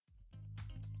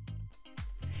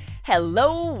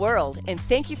Hello, world, and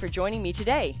thank you for joining me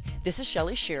today. This is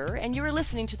Shelley Shearer, and you are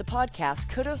listening to the podcast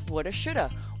Coulda, Woulda, Shoulda,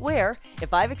 where,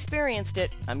 if I've experienced it,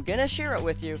 I'm gonna share it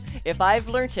with you. If I've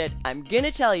learnt it, I'm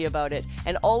gonna tell you about it,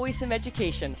 and always some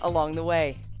education along the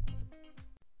way.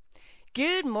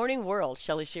 Good morning, world.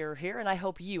 Shelley Shearer here, and I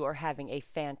hope you are having a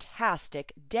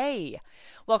fantastic day.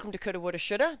 Welcome to Coulda, Woulda,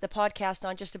 Shoulda, the podcast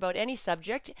on just about any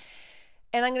subject.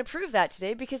 And I'm going to prove that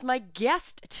today because my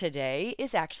guest today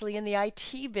is actually in the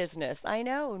IT business. I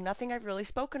know, nothing I've really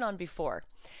spoken on before.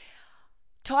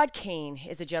 Todd Kane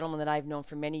is a gentleman that I've known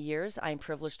for many years. I am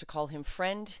privileged to call him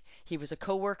friend. He was a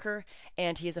coworker,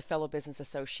 and he is a fellow business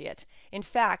associate. In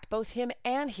fact, both him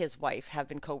and his wife have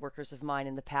been coworkers of mine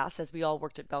in the past, as we all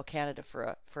worked at Bell Canada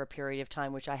for a period of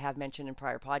time, which I have mentioned in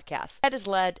prior podcasts. Ted has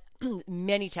led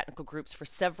many technical groups for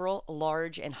several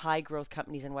large and high growth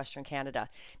companies in Western Canada,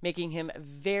 making him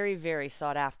very, very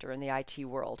sought after in the IT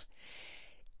world.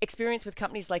 Experience with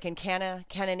companies like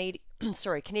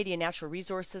Canadian Natural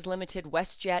Resources Limited,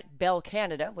 WestJet, Bell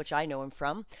Canada, which I know him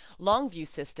from, Longview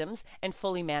Systems, and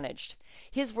Fully Managed.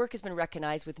 His work has been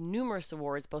recognized with numerous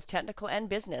awards, both technical and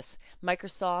business,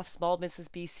 Microsoft, Small Business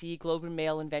BC, Globe and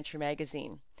Mail, and Venture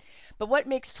Magazine. But what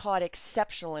makes Todd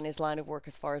exceptional in his line of work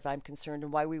as far as I'm concerned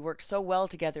and why we work so well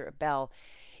together at Bell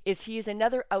is he is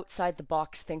another outside the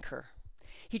box thinker.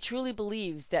 He truly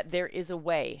believes that there is a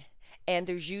way, and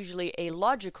there's usually a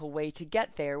logical way to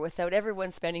get there without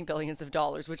everyone spending billions of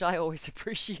dollars, which I always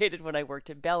appreciated when I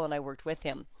worked at Bell and I worked with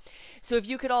him. So if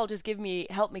you could all just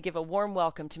help me give a warm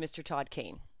welcome to Mr. Todd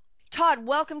Kane. Todd,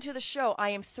 welcome to the show. I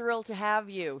am thrilled to have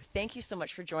you. Thank you so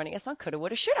much for joining us on Coulda,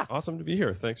 Woulda, Shoulda. Awesome to be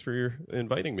here. Thanks for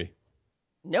inviting me.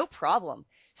 No problem.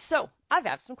 So I've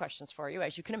asked some questions for you,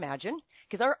 as you can imagine,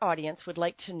 because our audience would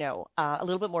like to know a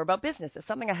little bit more about business. It's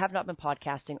something I have not been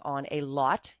podcasting on a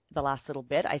lot the last little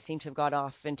bit. I seem to have got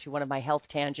off into one of my health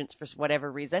tangents for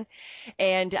whatever reason.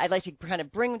 And I'd like to kind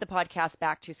of bring the podcast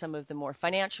back to some of the more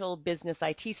financial, business,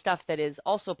 IT stuff that is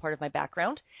also part of my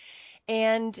background.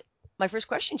 And my first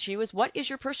question to you is, what is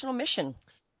your personal mission?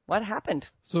 What happened?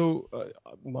 So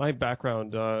my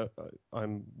background,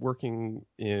 I'm working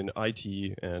in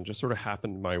IT and just sort of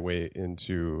happened my way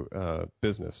into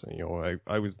business. You know,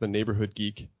 I was the neighborhood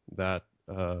geek that,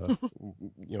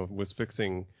 was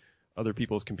fixing other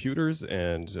people's computers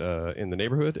and in the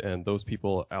neighborhood. And those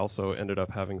people also ended up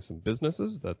having some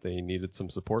businesses that they needed some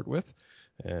support with,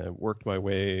 and worked my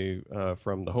way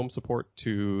from the home support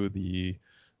to the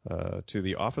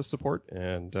office support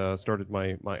and started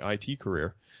my IT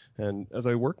career. And as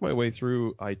I worked my way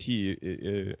through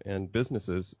IT and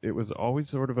businesses, it was always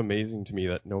sort of amazing to me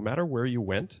that no matter where you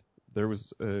went, there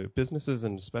was businesses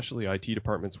and especially IT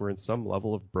departments were in some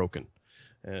level of broken.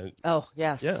 And oh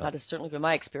yes, yeah. That has certainly been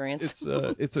my experience.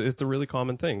 It's a really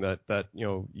common thing that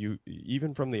you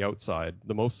even from the outside,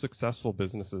 the most successful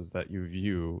businesses that you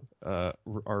view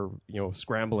are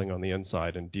scrambling on the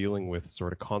inside and dealing with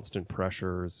sort of constant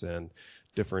pressures and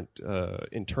different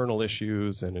internal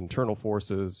issues and internal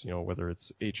forces. Whether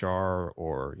it's HR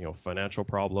or financial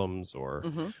problems or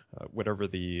whatever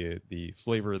the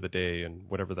flavor of the day and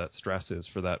whatever that stress is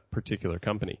for that particular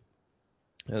company.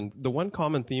 And the one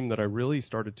common theme that I really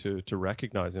started to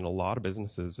recognize in a lot of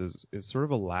businesses is sort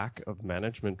of a lack of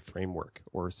management framework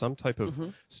or some type of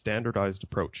standardized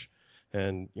approach.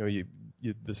 And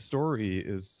the story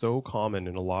is so common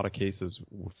in a lot of cases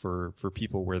for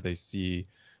people where they see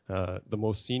the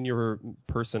most senior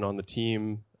person on the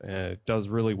team does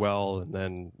really well, and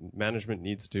then management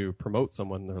needs to promote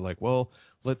someone. They're like, well,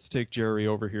 let's take Jerry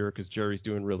over here because Jerry's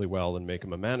doing really well and make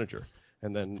him a manager.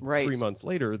 And then 3 months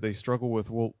later, they struggle with,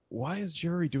 well, why is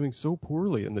Jerry doing so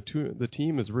poorly? And the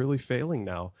team is really failing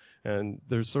now. And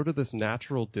there's sort of this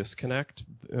natural disconnect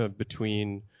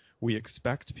between we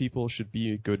expect people should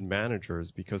be good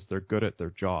managers because they're good at their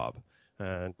job.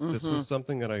 And this was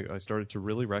something that I started to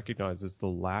really recognize is the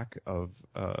lack of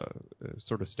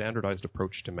sort of standardized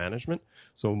approach to management.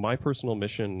 So my personal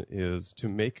mission is to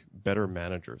make better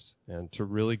managers and to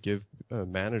really give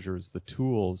managers the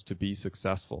tools to be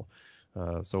successful.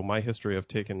 So my history, I've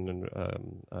taken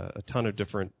a ton of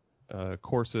different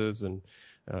courses and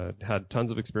had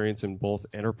tons of experience in both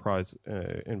enterprise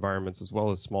environments as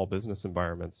well as small business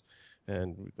environments.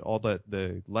 And all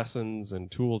the lessons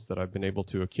and tools that I've been able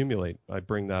to accumulate, I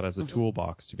bring that as a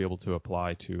toolbox to be able to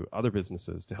apply to other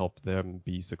businesses to help them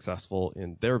be successful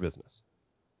in their business.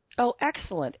 Oh,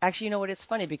 excellent. Actually, you know what? It's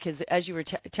funny because as you were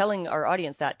telling our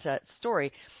audience that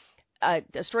story, a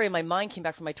story in my mind came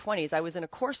back from my 20s. I was in a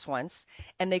course once,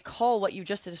 and they call what you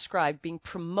just described being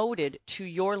promoted to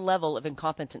your level of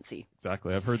incompetency.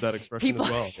 Exactly. I've heard that expression as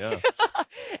well. Yeah.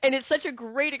 And it's such a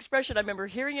great expression. I remember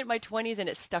hearing it in my 20s, and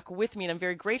it stuck with me, and I'm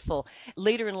very grateful.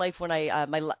 Later in life, when I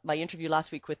my interview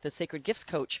last week with the Sacred Gifts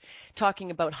coach,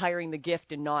 talking about hiring the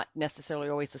gift and not necessarily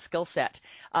always the skill set,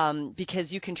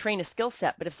 because you can train a skill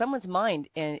set, but if someone's mind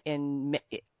in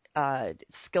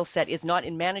skill set is not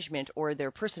in management, or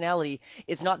their personality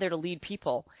is not there to lead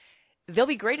people, they'll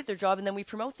be great at their job, and then we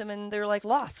promote them, and they're like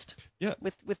lost. Yeah.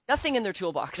 With nothing in their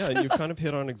toolbox. Yeah, and you've kind of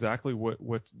hit on exactly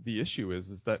what the issue is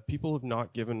that people have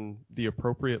not given the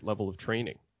appropriate level of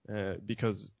training,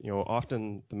 because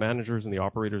often the managers and the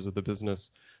operators of the business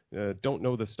don't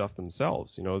know this stuff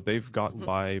themselves. They've gotten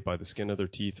by the skin of their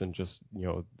teeth, and just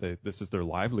this is their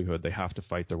livelihood. They have to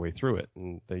fight their way through it,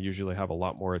 and they usually have a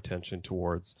lot more attention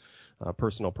towards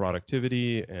personal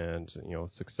productivity and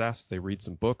success. They read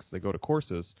some books, they go to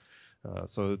courses.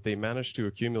 So that they manage to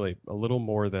accumulate a little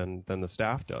more than the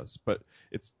staff does. But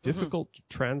it's difficult to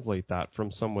translate that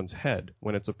from someone's head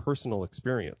when it's a personal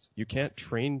experience. You can't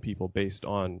train people based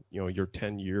on your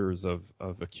 10 years of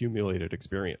accumulated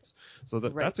experience. So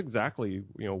that's exactly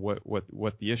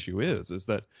what the issue is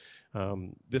that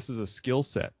this is a skill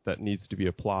set that needs to be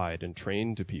applied and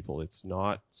trained to people. It's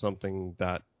not something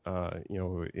that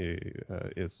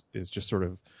is just sort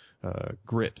of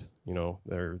grit.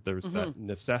 There's that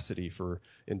necessity for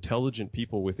intelligent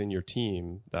people within your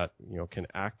team that can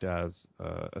act as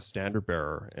a standard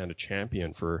bearer and a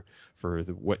champion for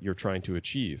what you're trying to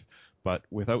achieve. But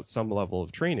without some level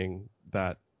of training,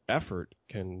 that effort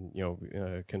can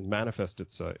manifest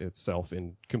itself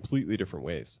in completely different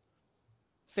ways.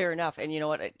 Fair enough. And you know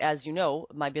what? As you know,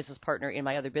 my business partner in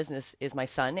my other business is my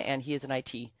son, and he is an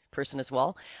IT person as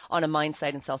well, on a mine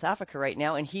site in South Africa right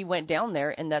now. And he went down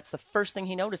there, and that's the first thing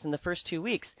he noticed in the first 2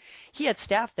 weeks. He had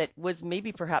staff that was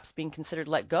maybe perhaps being considered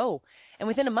let go. And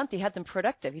within a month, he had them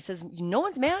productive. He says, no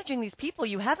one's managing these people.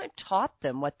 You haven't taught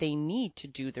them what they need to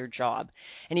do their job.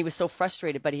 And he was so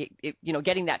frustrated, but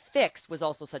getting that fixed was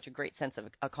also such a great sense of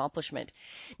accomplishment.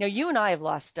 Now, you and I have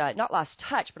not lost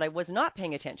touch, but I was not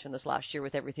paying attention this last year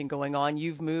with everything going on.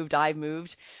 You've moved, I've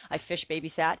moved, I fish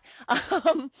babysat.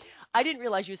 I didn't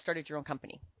realize you started your own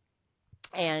company.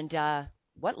 And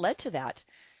what led to that?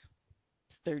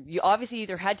 You obviously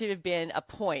there had to have been a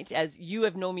point, as you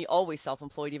have known me always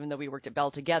self-employed, even though we worked at Bell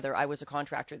together. I was a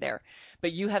contractor there.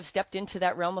 But you have stepped into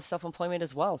that realm of self-employment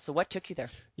as well. So what took you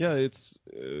there? Yeah,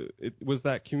 it was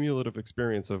that cumulative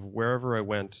experience of wherever I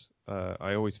went,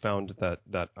 I always found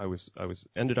that I was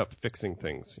ended up fixing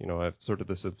things. I've sort of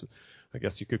this, I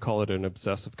guess you could call it an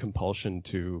obsessive compulsion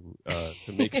to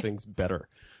make things better.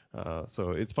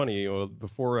 So it's funny,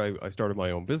 before I started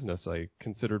my own business, I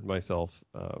considered myself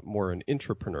more an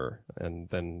intrapreneur and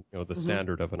then the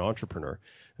standard of an entrepreneur.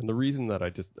 And the reason that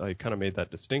I kind of made that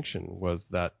distinction was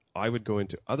that I would go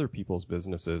into other people's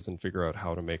businesses and figure out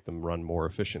how to make them run more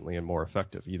efficiently and more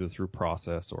effective, either through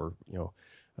process or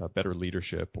better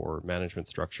leadership or management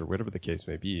structure, whatever the case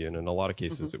may be. And in a lot of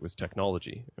cases, it was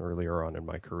technology earlier on in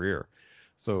my career.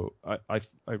 So I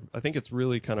think it's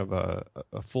really kind of a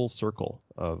full circle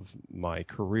of my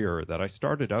career that I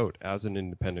started out as an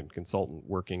independent consultant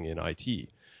working in IT.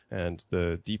 And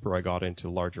the deeper I got into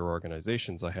larger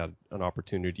organizations, I had an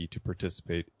opportunity to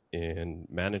participate in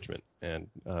management and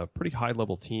pretty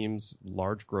high-level teams,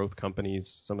 large growth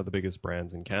companies, some of the biggest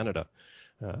brands in Canada.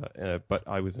 But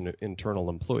I was an internal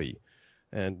employee.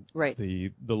 And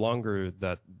the longer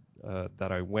that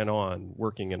I went on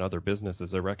working in other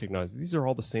businesses, I recognized these are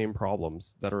all the same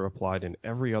problems that are applied in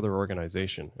every other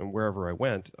organization. And wherever I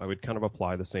went, I would kind of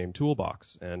apply the same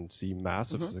toolbox and see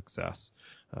massive success,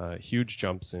 huge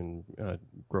jumps in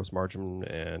gross margin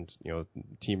and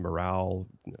team morale,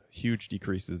 huge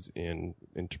decreases in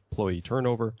employee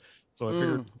turnover. So I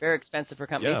figured, very expensive for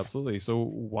companies. Yeah, absolutely. So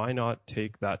why not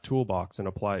take that toolbox and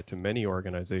apply it to many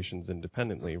organizations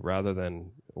independently rather than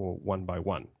one by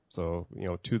one? So,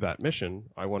 to that mission,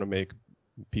 I want to make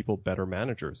people better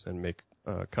managers and make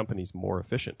companies more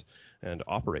efficient and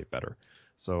operate better.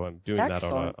 So I'm doing that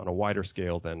on a wider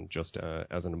scale than just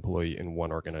as an employee in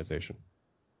one organization.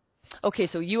 Okay,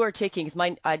 so you are taking,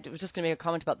 I was just going to make a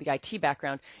comment about the IT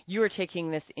background. You are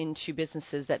taking this into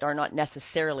businesses that are not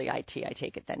necessarily IT, I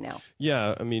take it then now.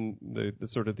 Yeah, I mean,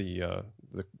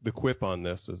 the quip on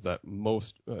this is that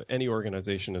any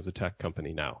organization is a tech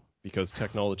company now because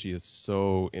technology is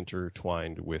so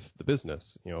intertwined with the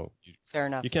business. Fair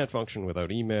enough. You can't function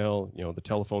without email. The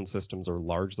telephone systems are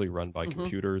largely run by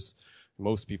computers.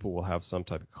 Most people will have some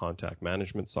type of contact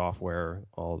management software,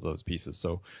 all of those pieces.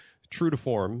 So true to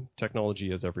form,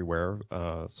 technology is everywhere.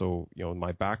 So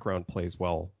my background plays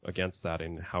well against that.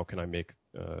 And how can I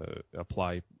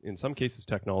apply in some cases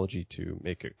technology to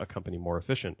make a company more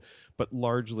efficient? But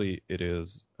largely it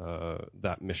is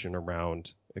that mission around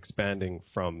expanding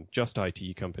from just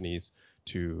IT companies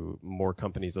to more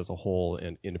companies as a whole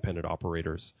and independent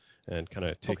operators, and kind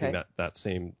of taking that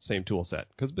same tool set,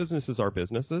 because businesses are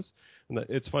businesses. And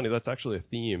it's funny, that's actually a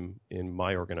theme in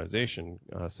my organization,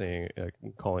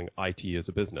 calling IT as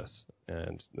a business,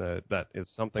 and that is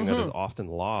something that is often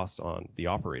lost on the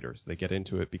operators. They get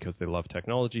into it because they love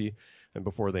technology, and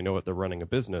before they know it, they're running a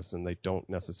business, and they don't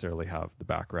necessarily have the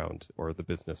background or the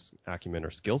business acumen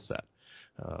or skill set.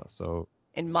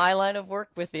 In my line of work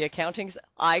with the accountings,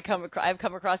 I've come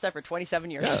across that for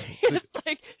 27 years. Yeah. It's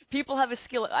like people have a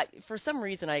skill. For some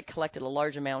reason, I collected a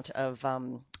large amount of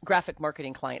graphic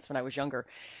marketing clients when I was younger.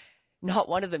 Not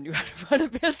one of them knew how to run a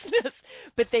business,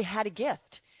 but they had a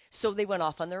gift, so they went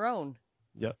off on their own.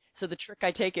 Yep. So the trick,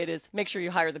 I take it, is make sure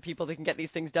you hire the people that can get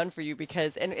these things done for you,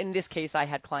 because, and in this case, I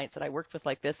had clients that I worked with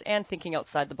like this, and thinking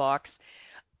outside the box.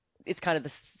 It's kind of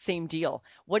the same deal.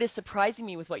 What is surprising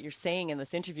me with what you're saying in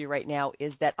this interview right now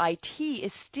is that IT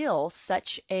is still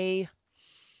such a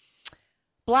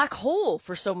black hole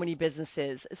for so many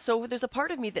businesses. So there's a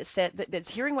part of me that's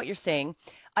hearing what you're saying.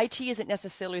 IT isn't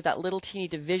necessarily that little teeny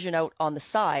division out on the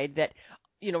side that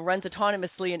runs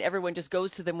autonomously and everyone just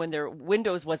goes to them when their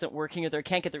Windows wasn't working or they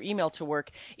can't get their email to work.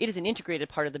 It is an integrated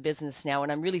part of the business now,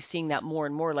 and I'm really seeing that more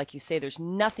and more. Like you say, there's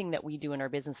nothing that we do in our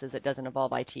businesses that doesn't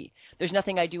involve IT. There's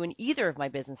nothing I do in either of my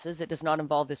businesses that does not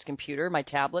involve this computer, my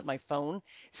tablet, my phone,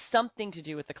 something to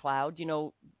do with the cloud.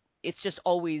 It's just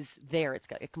always there. It's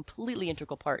got a completely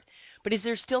integral part. But is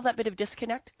there still that bit of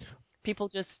disconnect? People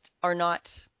just are not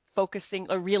focusing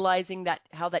or realizing that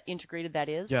how that integrated that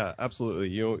is? Yeah,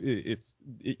 absolutely.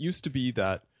 It used to be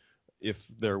that if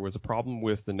there was a problem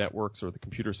with the networks or the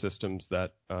computer systems,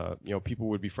 that people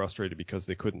would be frustrated because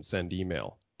they couldn't send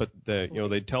email. But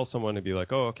they'd tell someone to be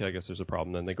like, oh, okay, I guess there's a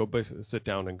problem. Then they go sit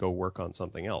down and go work on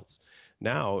something else.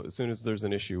 Now, as soon as there's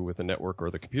an issue with the network or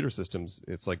the computer systems,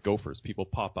 it's like gophers. People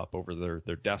pop up over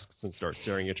their desks and start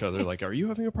staring at each other like, are you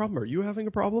having a problem? Are you having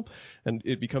a problem? And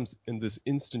it becomes in this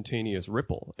instantaneous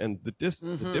ripple. And the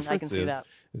difference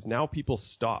is now people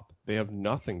stop. They have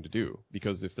nothing to do,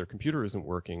 because if their computer isn't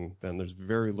working, then there's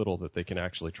very little that they can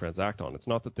actually transact on. It's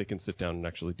not that they can sit down and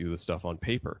actually do the stuff on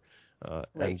paper.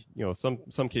 Right. And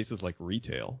some cases like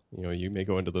retail, you may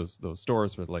go into those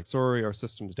stores where like, sorry, our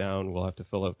system's down, we'll have to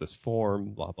fill out this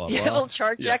form, blah blah blah. Yeah, little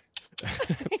chart check.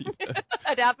 Yeah.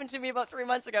 It happened to me about 3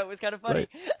 months ago. It was kind of funny.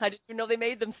 Right. I didn't even know they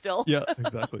made them still. Yeah,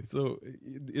 exactly. So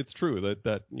it's true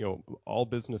that all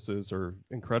businesses are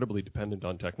incredibly dependent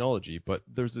on technology, but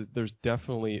there's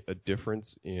definitely a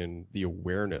difference in the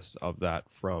awareness of that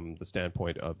from the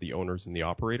standpoint of the owners and the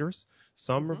operators.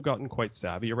 Some have gotten quite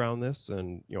savvy around this,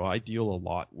 and I deal a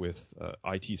lot with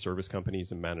IT service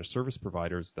companies and managed service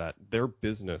providers that their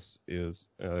business is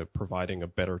providing a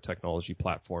better technology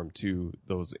platform to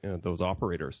those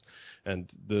operators.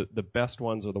 And the best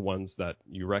ones are the ones that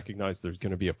you recognize there's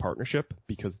going to be a partnership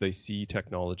because they see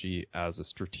technology as a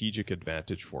strategic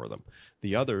advantage for them.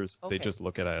 The others, they just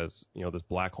look at it as this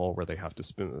black hole where they have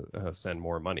to send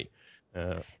more money.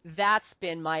 That's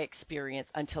been my experience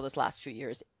until this last few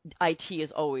years. IT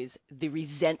is always the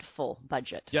resentful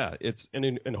budget. Yeah,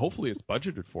 and hopefully it's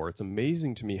budgeted for. It's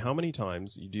amazing to me how many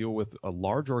times you deal with a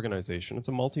large organization. It's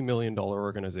a multi-million-dollar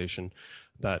organization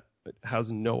that has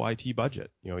no IT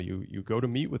budget. You go to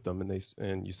meet with them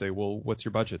and you say, well, what's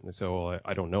your budget? And they say, well,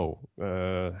 I don't know.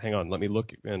 Hang on, let me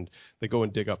look. And they go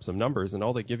and dig up some numbers, and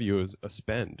all they give you is a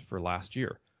spend for last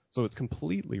year. So it's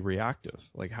completely reactive.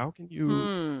 Like, how can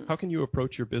you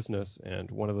approach your business, and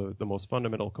one of the most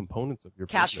fundamental components of your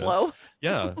cash business, flow?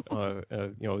 Yeah,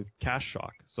 cash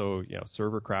shock. So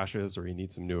server crashes or you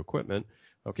need some new equipment.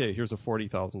 Okay, here's a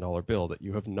 $40,000 bill that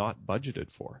you have not budgeted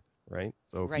for, right?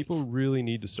 So people really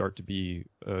need to start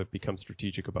to become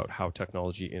strategic about how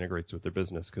technology integrates with their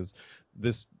business, because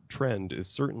this trend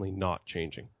is certainly not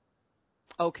changing.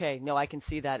 Okay, no, I can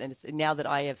see that. And now that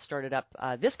I have started up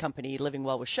this company, Living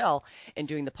Well with Shell, and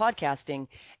doing the podcasting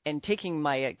and taking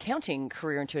my accounting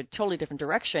career into a totally different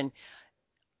direction,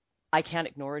 I can't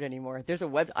ignore it anymore.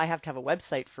 I have to have a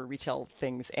website for retail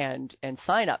things and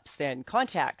sign-ups and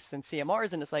contacts and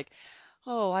CMRs, and it's like,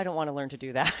 oh, I don't want to learn to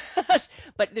do that.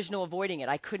 But there's no avoiding it.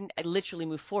 I literally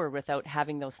move forward without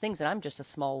having those things, and I'm just a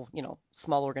small,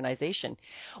 small organization.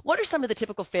 What are some of the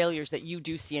typical failures that you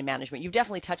do see in management? You've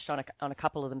definitely touched on a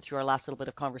couple of them through our last little bit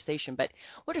of conversation, but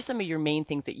what are some of your main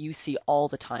things that you see all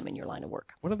the time in your line of work?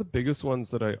 One of the biggest ones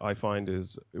that I find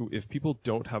is if people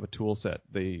don't have a tool set,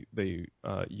 they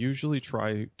usually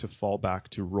try to fall back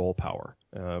to role power.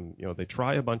 They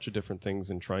try a bunch of different things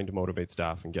in trying to motivate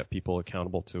staff and get people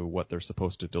accountable to what they're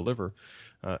supposed to deliver,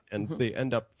 and they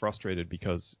end up frustrated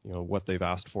because what they've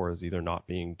asked for is either not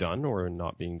being done or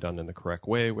not being done in the correct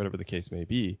way, whatever the case may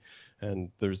be. And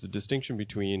there's a distinction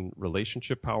between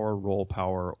relationship power, role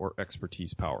power, or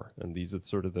expertise power, and these are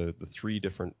sort of the three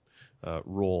different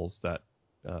roles that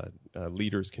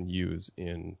leaders can use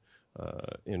in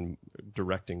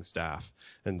directing staff.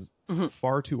 And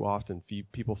far too often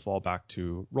people fall back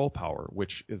to role power,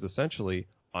 which is essentially,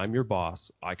 I'm your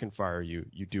boss, I can fire you,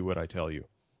 you do what I tell you.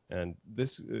 And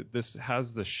this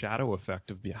has the shadow effect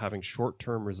of having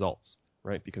short-term results,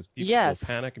 right? Because people will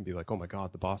panic and be like, oh my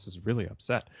God, the boss is really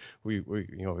upset. We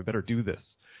better do this.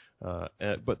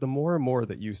 But the more and more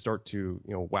that you start to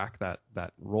whack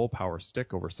that role power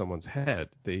stick over someone's head,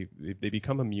 they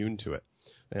become immune to it.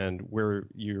 And where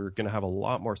you're going to have a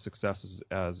lot more success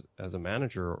as a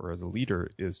manager or as a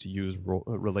leader is to use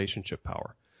relationship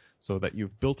power, so that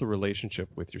you've built a relationship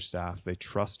with your staff. They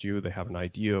trust you. They have an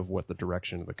idea of what the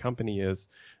direction of the company is,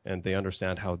 and they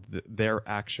understand how their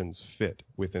actions fit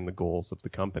within the goals of the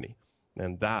company.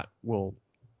 And that will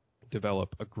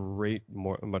develop a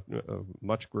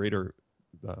much greater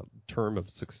term of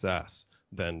success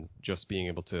than just being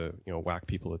able to whack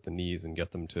people at the knees and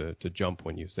get them to jump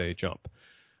when you say jump.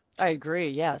 I agree.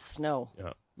 Yes. No.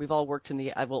 Yeah. We've all worked in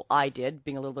the I did,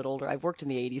 being a little bit older. I've worked in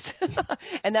the 80s,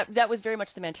 and that was very much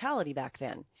the mentality back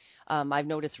then. I've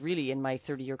noticed really in my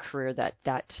 30-year career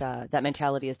that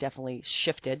mentality has definitely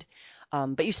shifted,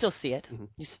 but you still see it.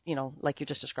 Like you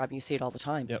just described, you see it all the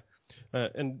time. Yep.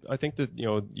 And I think that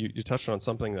you touched on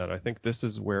something that I think this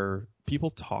is where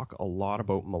people talk a lot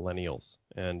about millennials,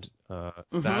 and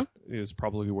that is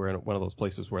probably where one of those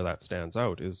places where that stands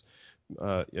out is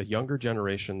a younger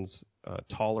generation's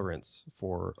tolerance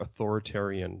for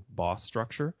authoritarian boss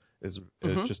structure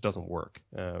it just doesn't work.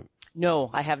 No,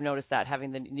 I have noticed that,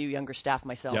 having the new younger staff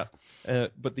myself. Yeah,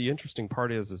 but the interesting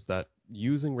part is that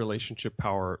using relationship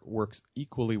power works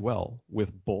equally well with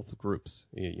both groups.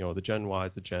 The Gen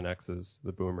Ys, the Gen Xs,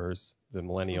 the Boomers, the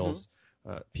Millennials.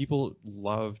 People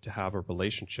love to have a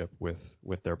relationship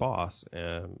with their boss,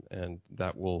 and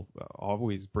that will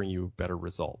always bring you better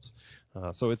results.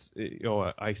 So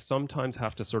I sometimes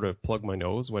have to sort of plug my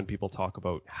nose when people talk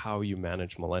about how you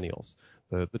manage millennials.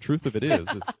 The truth of it is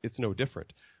it's no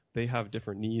different. They have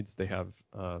different needs. They have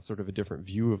sort of a different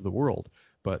view of the world.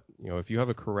 But if you have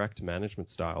a correct management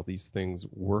style, these things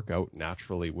work out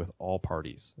naturally with all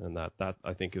parties, and that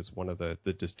I think is one of the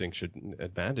distinction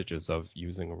advantages of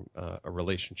using a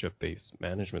relationship-based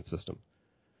management system.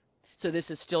 So this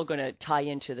is still going to tie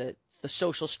into the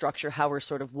social structure, how we're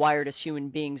sort of wired as human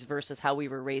beings versus how we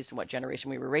were raised and what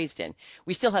generation we were raised in.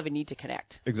 We still have a need to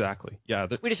connect. Exactly. Yeah.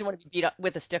 We just don't want to be beat up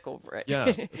with a stick over it.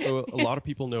 Yeah. So a lot of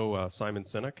people know Simon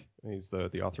Sinek. He's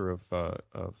the author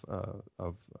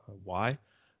of Why.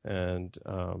 And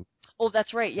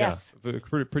that's right. Yes. Yeah,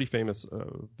 pretty famous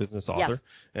business author. Yes.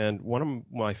 And one of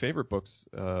my favorite books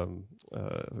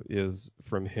is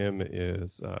from him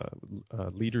is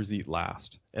Leaders Eat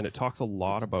Last, and it talks a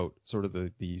lot about sort of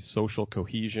the social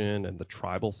cohesion and the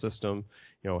tribal system.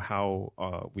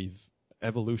 How we've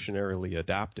evolutionarily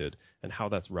adapted and how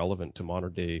that's relevant to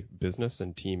modern day business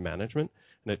and team management.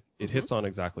 And it hits on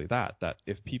exactly that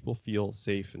if people feel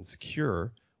safe and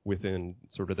secure within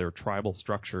sort of their tribal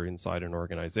structure inside an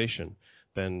organization,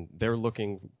 then they're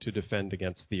looking to defend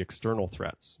against the external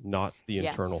threats, not the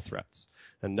internal threats.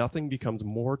 And nothing becomes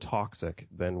more toxic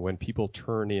than when people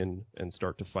turn in and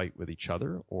start to fight with each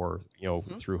other, or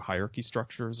through hierarchy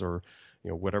structures, or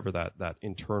whatever that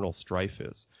internal strife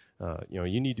is.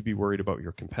 You need to be worried about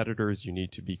your competitors. You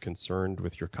need to be concerned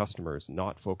with your customers,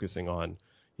 not focusing on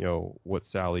what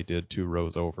Sally did 2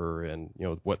 rows over, and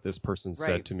what this person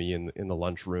said to me in the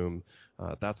lunchroom.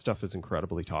 That stuff is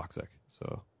incredibly toxic.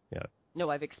 So yeah. No,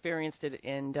 I've experienced it,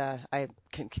 and I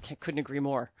couldn't agree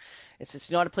more.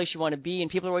 It's not a place you want to be, and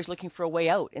people are always looking for a way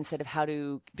out instead of how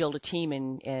to build a team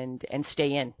and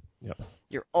stay in. Yep.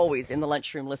 You're always in the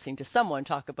lunchroom listening to someone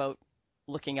talk about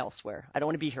looking elsewhere. I don't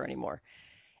want to be here anymore.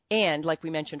 And like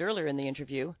we mentioned earlier in the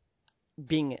interview,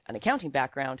 being an accounting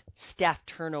background, staff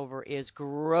turnover is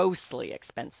grossly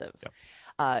expensive. Yep.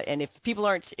 And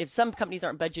if some companies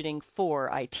aren't budgeting for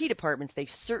IT departments, they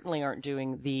certainly aren't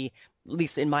doing at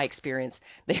least in my experience,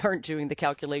 they aren't doing the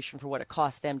calculation for what it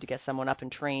costs them to get someone up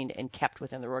and trained and kept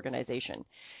within their organization.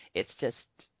 It's just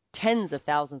tens of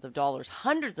thousands of dollars,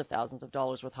 hundreds of thousands of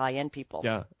dollars with high-end people.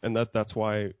 Yeah, and that's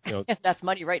why that's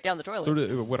money right down the toilet. Sort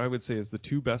of what I would say is the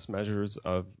two best measures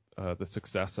of the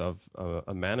success of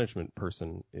a management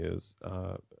person is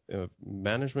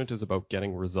management is about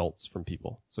getting results from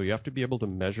people. So you have to be able to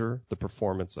measure the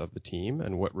performance of the team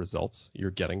and what results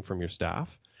you're getting from your staff.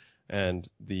 And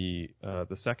the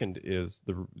second is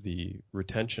the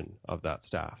retention of that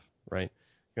staff, right?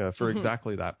 For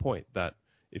exactly that point, that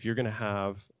if you're going to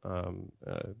have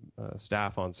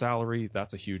staff on salary,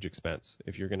 that's a huge expense.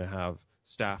 If you're going to have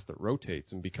staff that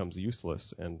rotates and becomes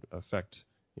useless and affect,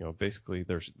 basically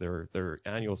their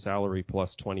annual salary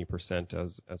plus 20%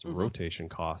 as a rotation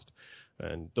cost,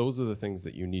 and those are the things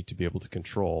that you need to be able to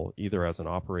control, either as an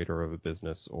operator of a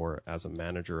business or as a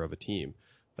manager of a team.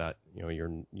 That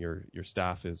your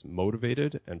staff is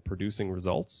motivated and producing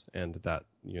results, and that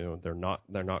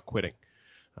they're not quitting.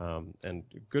 And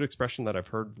a good expression that I've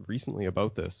heard recently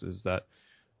about this is that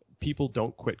people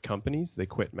don't quit companies, they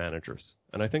quit managers.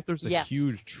 And I think there's a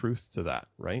huge truth to that,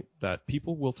 right? That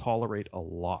people will tolerate a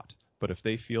lot, but if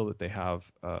they feel that they have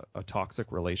a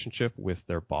toxic relationship with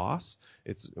their boss,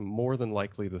 it's more than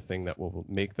likely the thing that will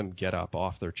make them get up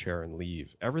off their chair and leave.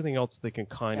 Everything else they can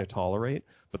kind of tolerate,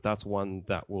 but that's one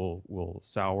that will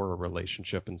sour a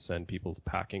relationship and send people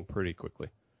packing pretty quickly.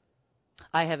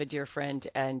 I have a dear friend,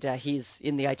 and he's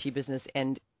in the IT business,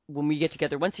 and when we get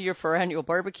together once a year for our annual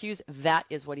barbecues, that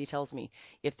is what he tells me.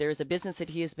 If there's a business that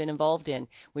he has been involved in,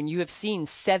 when you have seen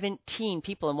 17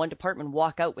 people in one department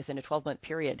walk out within a 12-month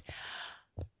period,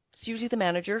 it's usually the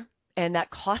manager, and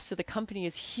that cost to the company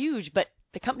is huge, but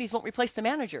the companies won't replace the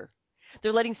manager.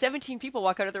 They're letting 17 people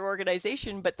walk out of their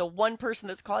organization, but the one person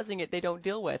that's causing it they don't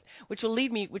deal with, which will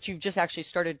lead me, which you've just actually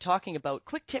started talking about,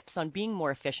 quick tips on being more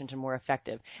efficient and more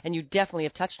effective. And you definitely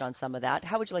have touched on some of that.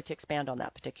 How would you like to expand on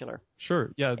that particular?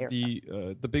 Sure. Yeah,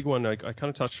 the big one, I kind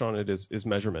of touched on it, is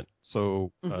measurement.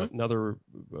 So another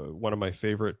one of my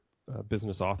favorite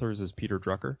business authors is Peter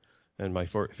Drucker. And my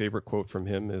favorite quote from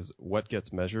him is, "What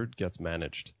gets measured gets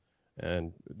managed."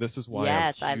 And this is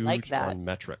why I'm huge on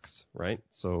metrics, right?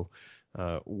 So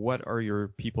what are your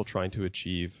people trying to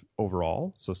achieve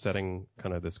overall? So setting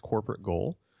kind of this corporate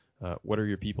goal. What are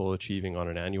your people achieving on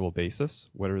an annual basis?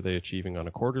 What are they achieving on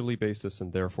a quarterly basis?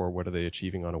 And therefore, what are they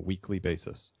achieving on a weekly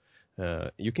basis?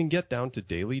 You can get down to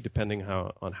daily depending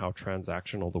on how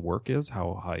transactional the work is,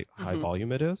 how high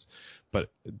volume it is.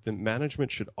 But the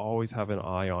management should always have an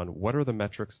eye on what are the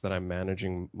metrics that I'm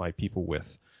managing my people with.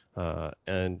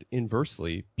 And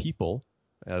inversely, people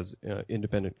as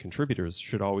independent contributors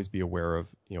should always be aware of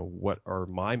what are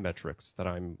my metrics that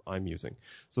I'm using.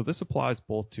 So this applies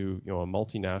both to a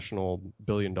multinational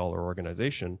billion-dollar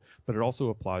organization, but it also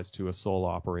applies to a sole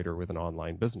operator with an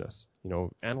online business.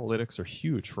 Analytics are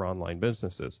huge for online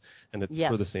businesses, and it's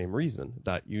for the same reason,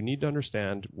 that you need to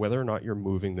understand whether or not you're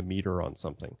moving the meter on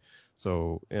something.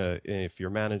 So if you're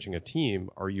managing a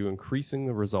team, are you increasing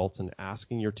the results and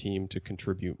asking your team to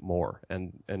contribute more,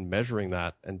 and measuring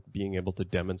that and being able to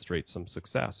demonstrate some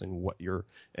success in what you're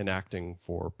enacting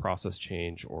for process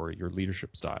change or your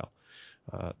leadership style?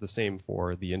 The same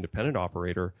for the independent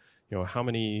operator. How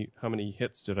many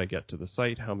hits did I get to the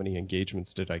site? How many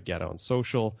engagements did I get on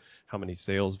social? How many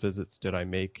sales visits did I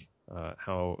make?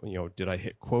 How did I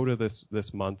hit quota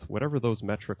this month? Whatever those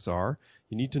metrics are,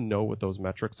 you need to know what those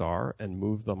metrics are and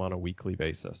move them on a weekly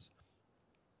basis.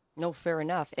 No, fair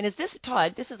enough. And is this,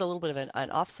 Todd, this is a little bit of an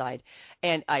offside,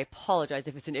 and I apologize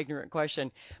if it's an ignorant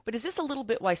question, but is this a little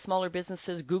bit why smaller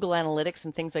businesses, Google Analytics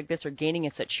and things like this are gaining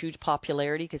in such huge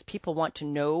popularity, because people want to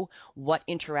know what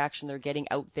interaction they're getting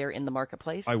out there in the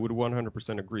marketplace? I would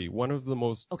 100% agree. One of the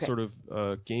most sort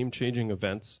of game-changing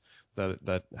events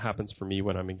that happens for me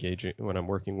when I'm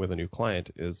working with a new client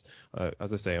is,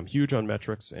 as I say, I'm huge on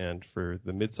metrics, and for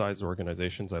the mid-sized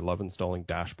organizations, I love installing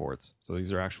dashboards. So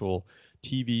these are actual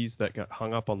TVs that get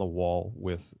hung up on the wall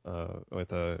with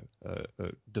a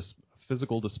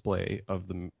physical display of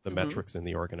the metrics in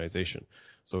the organization.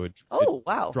 So it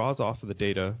draws off of the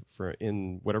data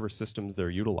in whatever systems they're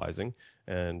utilizing,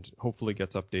 and hopefully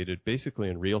gets updated basically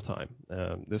in real time.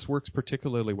 This works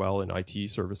particularly well in IT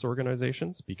service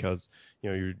organizations because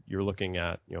you're looking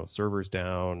at servers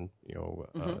down,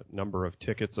 number of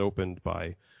tickets opened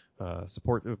by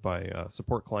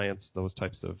support clients. Those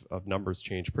types of numbers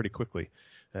change pretty quickly.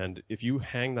 And if you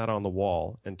hang that on the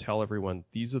wall and tell everyone,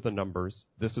 these are the numbers,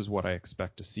 this is what I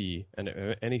expect to see, and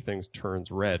if anything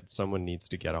turns red, someone needs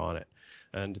to get on it.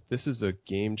 And this is a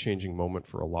game-changing moment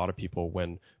for a lot of people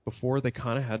when before they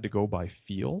kind of had to go by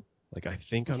feel. Like, I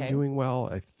think I'm Okay. doing well.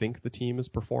 I think the team is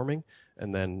performing.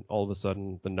 And then all of a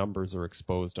sudden the numbers are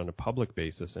exposed on a public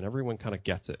basis and everyone kind of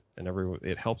gets it. And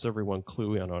it helps everyone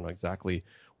clue in on exactly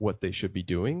what they should be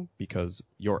doing because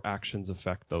your actions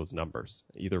affect those numbers,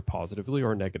 either positively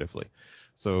or negatively.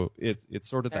 So it's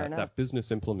sort of that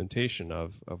business implementation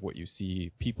of what you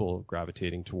see people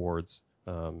gravitating towards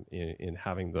in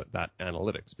having that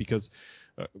analytics, because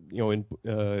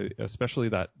especially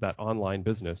that online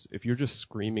business, if you're just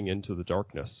screaming into the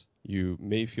darkness, you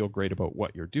may feel great about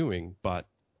what you're doing, but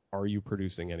are you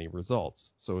producing any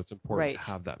results? So it's important to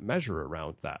have that measure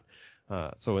around that.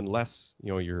 So unless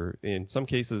you're in some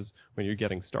cases when you're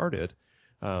getting started,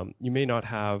 you may not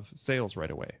have sales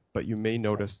right away, but you may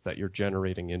notice that you're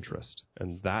generating interest,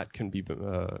 and that can be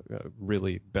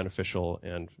really beneficial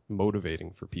and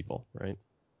motivating for people, right?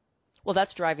 Well,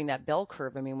 that's driving that bell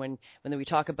curve. I mean, when we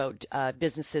talk about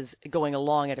businesses going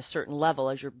along at a certain level,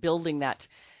 as you're building that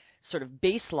sort of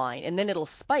baseline, and then it'll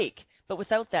spike. But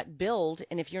without that build,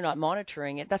 and if you're not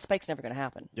monitoring it, that spike's never going to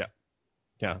happen. Yeah.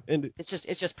 Yeah, and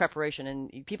it's just preparation,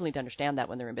 and people need to understand that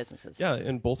when they're in businesses. Yeah,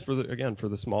 and both for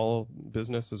the small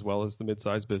business as well as the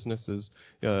mid-sized businesses,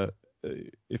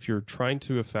 if you're trying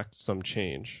to affect some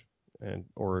change,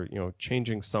 or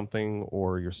changing something,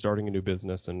 or you're starting a new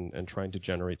business and trying to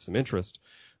generate some interest,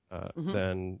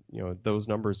 then those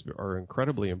numbers are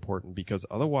incredibly important, because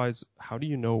otherwise, how do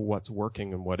you know what's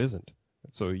working and what isn't?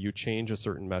 So you change a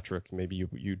certain metric. Maybe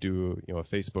you do a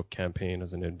Facebook campaign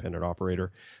as an independent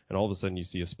operator, and all of a sudden you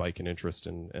see a spike in interest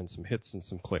and some hits and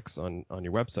some clicks on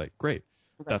your website. Great.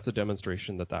 Right. That's a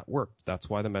demonstration that worked. That's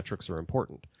why the metrics are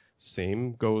important.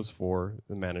 Same goes for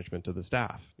the management of the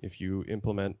staff. If you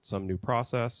implement some new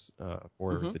process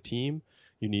for the team,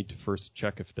 you need to first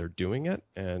check if they're doing it,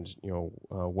 and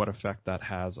what effect that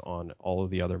has on all of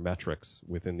the other metrics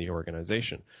within the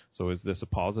organization. So is this a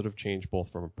positive change both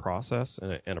from a process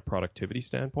and a productivity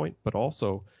standpoint, but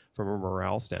also from a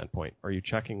morale standpoint? Are you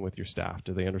checking with your staff?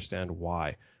 Do they understand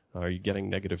why? Are you getting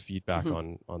negative feedback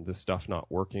on this stuff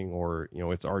not working, or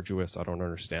it's arduous, I don't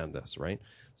understand this, right?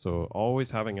 So always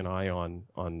having an eye on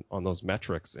those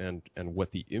metrics and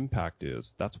what the impact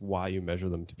is. That's why you measure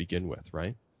them to begin with,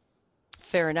 right?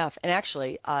 Fair enough. And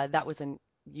actually,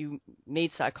 you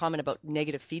made a comment about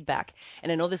negative feedback,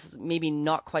 and I know this is maybe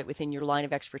not quite within your line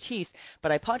of expertise,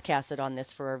 but I podcasted on this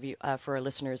for our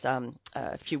listeners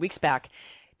a few weeks back.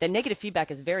 That negative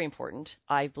feedback is very important.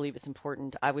 I believe it's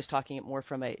important. I was talking it more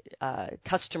from a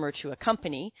customer to a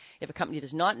company. If a company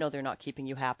does not know they're not keeping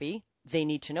you happy, they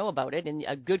need to know about it, and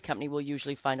a good company will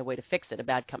usually find a way to fix it. A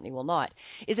bad company will not.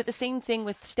 Is it the same thing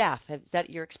with staff? Is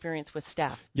that your experience with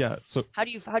staff? Yeah. So how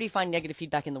do you find negative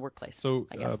feedback in the workplace? So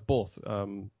both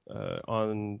on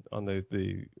the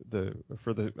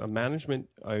for the management,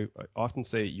 I often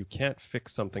say you can't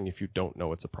fix something if you don't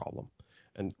know it's a problem,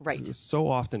 and so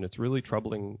often it's really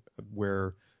troubling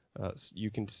where you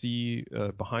can see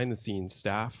behind the scenes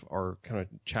staff are kind of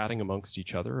chatting amongst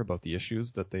each other about the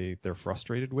issues that they're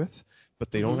frustrated with,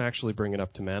 but they don't actually bring it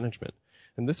up to management.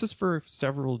 And this is for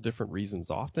several different reasons.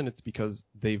 Often it's because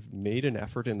they've made an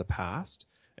effort in the past,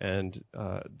 and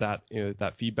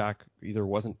that feedback either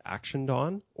wasn't actioned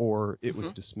on or it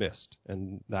was dismissed,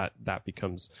 and that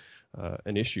becomes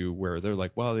an issue where they're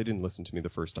like, well, they didn't listen to me the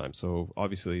first time, so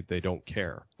obviously they don't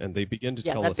care, and they begin to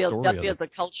tell a story. That builds a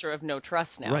culture of no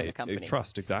trust now in the company. Right,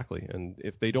 trust, exactly. And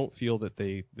if they don't feel that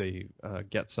they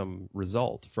get some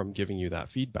result from giving you that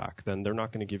feedback, then they're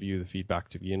not going to give you the feedback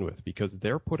to begin with, because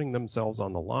they're putting themselves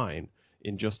on the line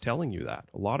in just telling you that.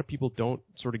 A lot of people don't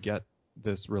sort of get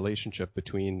this relationship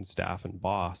between staff and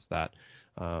boss that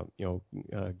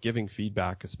giving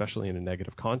feedback, especially in a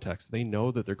negative context, they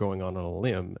know that they're going on a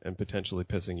limb and potentially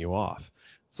pissing you off.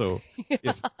 So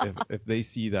if they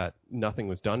see that nothing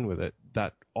was done with it,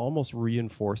 that almost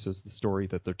reinforces the story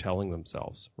that they're telling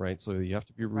themselves, right? So you have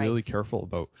to be really careful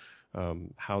about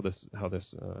how this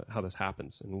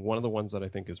happens. And one of the ones that I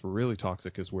think is really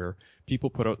toxic is where people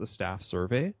put out the staff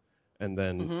survey. And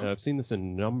then and I've seen this in a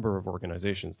number of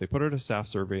organizations. They put out a staff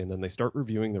survey, and then they start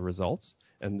reviewing the results,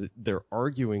 and they're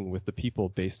arguing with the people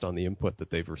based on the input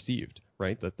that they've received,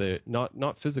 right? That they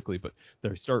not physically, but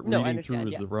they start reading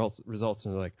through the results,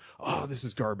 and they're like, "Oh, this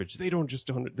is garbage. They just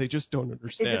don't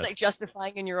understand." Is it like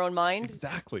justifying in your own mind?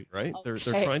 Exactly, right? Okay.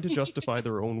 They're trying to justify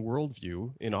their own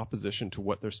worldview in opposition to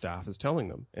what their staff is telling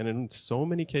them. And in so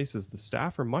many cases, the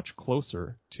staff are much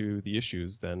closer to the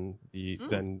issues than the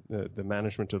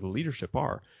management or the leadership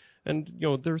are. And,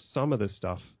 there's some of this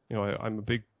stuff. I'm a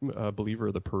big believer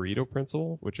of the Pareto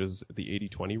principle, which is the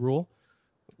 80-20 rule.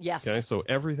 Yes. Okay, so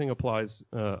everything applies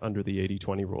under the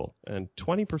 80-20 rule. And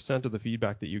 20% of the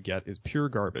feedback that you get is pure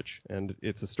garbage. And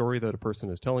it's a story that a person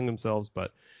is telling themselves,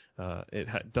 but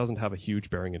it doesn't have a huge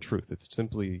bearing in truth. It's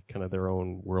simply kind of their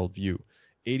own worldview.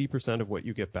 80% of what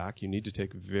you get back, you need to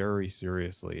take very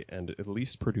seriously and at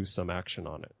least produce some action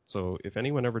on it. So if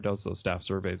anyone ever does those staff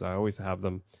surveys, I always have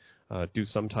them do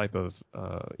some type of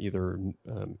either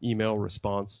email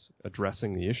response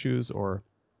addressing the issues, or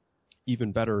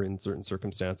even better in certain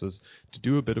circumstances, to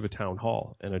do a bit of a town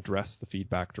hall and address the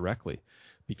feedback directly.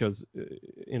 Because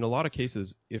in a lot of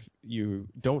cases, if you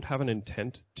don't have an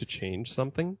intent to change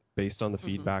something based on the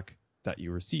feedback that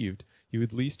you received, you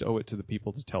at least owe it to the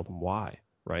people to tell them why,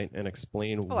 right? And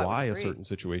explain why a certain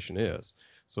situation is.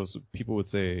 So people would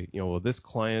say, well, this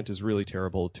client is really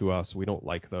terrible to us. We don't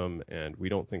like them, and we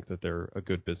don't think that they're a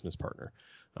good business partner.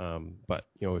 But,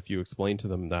 if you explain to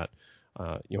them that,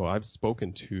 I've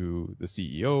spoken to the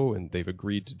CEO and they've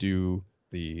agreed to do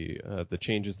the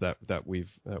changes that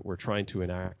we're trying to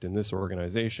enact in this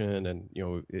organization, and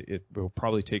it will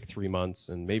probably take 3 months,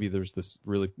 and maybe there's this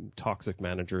really toxic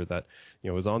manager that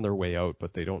is on their way out,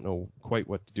 but they don't know quite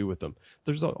what to do with them.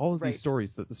 There's all of these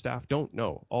stories that the staff don't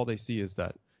know. All they see is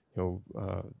that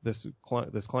this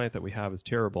client that we have is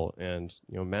terrible, and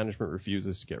management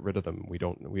refuses to get rid of them. We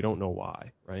don't know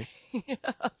why, right? Yeah.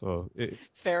 So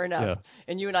fair enough. Yeah.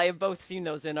 And you and I have both seen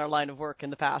those in our line of work in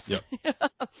the past. Yep.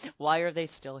 Why are they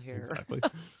still here? Exactly.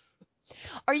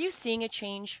 Are you seeing a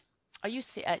change? Are you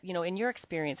in your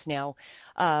experience now?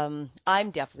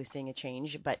 I'm definitely seeing a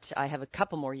change, but I have a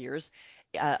couple more years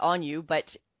on you. But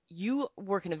you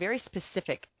work in a very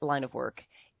specific line of work.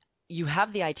 You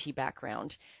have the IT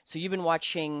background, so you've been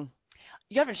watching.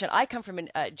 You have to understand, I come from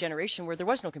a generation where there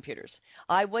was no computers.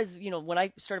 I was, when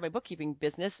I started my bookkeeping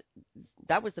business,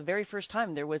 that was the very first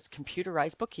time there was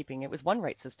computerized bookkeeping. It was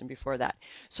OneWrite system before that.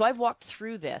 So I've walked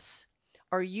through this.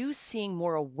 Are you seeing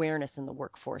more awareness in the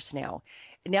workforce now?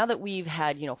 Now that we've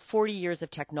had, 40 years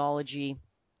of technology,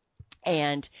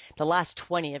 and the last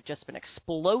 20 have just been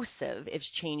explosive. It's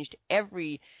changed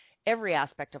every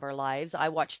aspect of our lives. I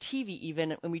watch TV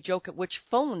even, and we joke at which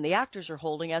phone the actors are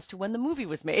holding as to when the movie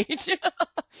was made.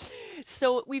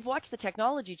 So we've watched the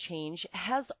technology change.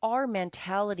 Has our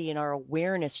mentality and our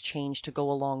awareness changed to go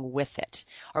along with it?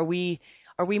 Are we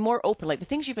more open? Like the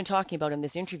things you've been talking about in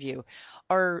this interview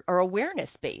are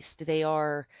awareness-based. They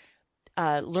are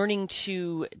learning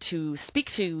to speak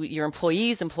to your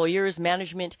employees, employers,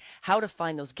 management, how to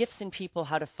find those gifts in people,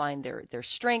 how to find their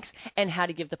strengths, and how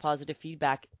to give the positive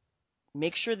feedback.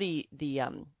 Make sure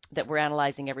that we're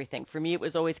analyzing everything. For me, it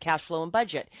was always cash flow and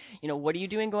budget. What are you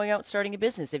doing going out and starting a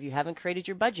business? If you haven't created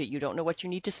your budget, you don't know what you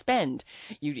need to spend.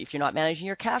 If you're not managing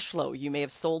your cash flow, you may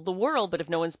have sold the world, but if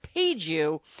no one's paid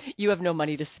you, you have no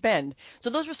money to spend. So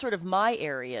those were sort of my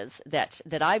areas that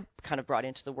I kind of brought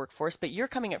into the workforce, but you're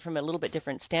coming at it from a little bit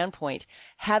different standpoint.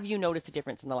 Have you noticed a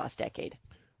difference in the last decade?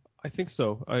 I think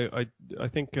so. I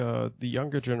think the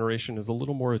younger generation is a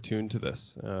little more attuned to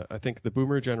this. I think the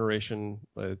boomer generation,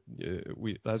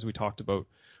 as we talked about,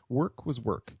 work was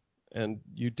work, and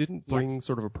you didn't bring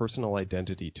sort of a personal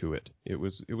identity to it. It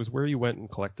was where you went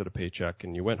and collected a paycheck,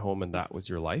 and you went home, and that was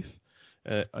your life.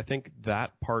 I think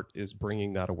that part is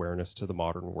bringing that awareness to the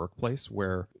modern workplace,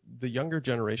 where the younger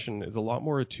generation is a lot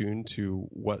more attuned to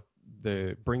what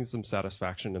brings them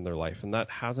satisfaction in their life, and that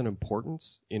has an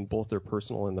importance in both their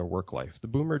personal and their work life. The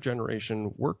boomer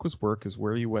generation, work was work, is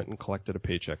where you went and collected a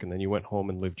paycheck, and then you went home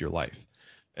and lived your life.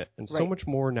 And so much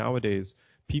more nowadays,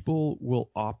 people will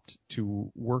opt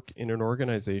to work in an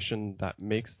organization that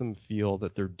makes them feel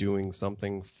that they're doing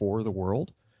something for the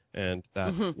world, and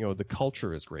that the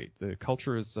culture is great. The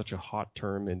culture is such a hot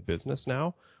term in business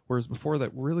now, whereas before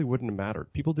that really wouldn't have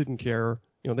mattered. People didn't care.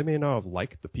 They may not have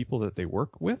liked the people that they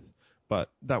work with, but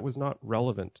that was not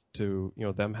relevant to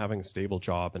them having a stable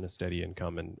job and a steady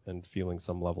income and feeling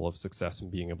some level of success and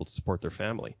being able to support their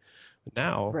family. But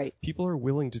now, people are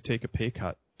willing to take a pay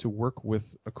cut to work with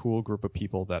a cool group of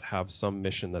people that have some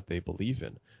mission that they believe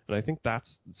in. And I think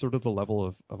that's sort of the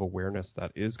level of awareness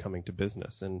that is coming to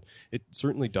business. And it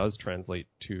certainly does translate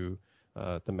to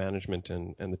the management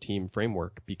and the team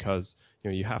framework, because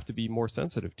you have to be more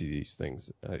sensitive to these things.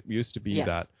 It used to be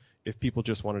that if people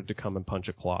just wanted to come and punch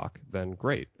a clock, then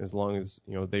great. As long as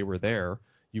they were there,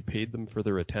 you paid them for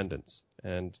their attendance.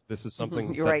 And this is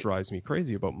something that drives me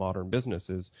crazy about modern business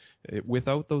is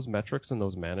without those metrics and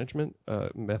those management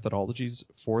methodologies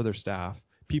for their staff,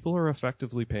 people are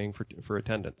effectively paying for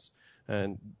attendance.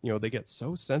 And they get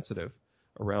so sensitive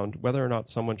around whether or not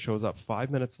someone shows up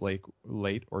 5 minutes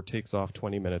late or takes off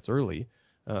 20 minutes early,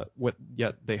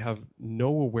 Yet they have no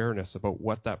awareness about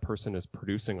what that person is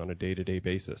producing on a day-to-day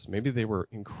basis. Maybe they were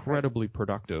incredibly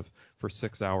productive for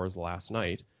 6 hours last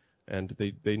night, and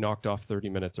they knocked off 30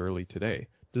 minutes early today.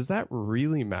 Does that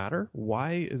really matter?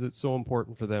 Why is it so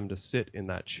important for them to sit in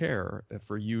that chair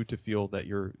for you to feel that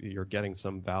you're getting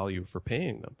some value for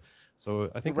paying them?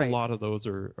 So I think a lot of those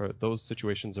those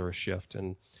situations are a shift,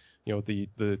 and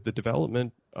the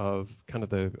development of kind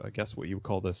of I guess what you would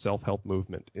call the self-help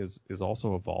movement is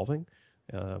also evolving.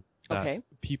 That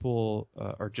people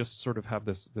are just sort of have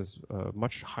this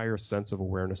much higher sense of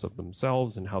awareness of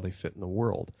themselves and how they fit in the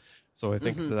world. So I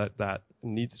think that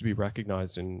needs to be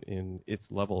recognized in its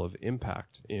level of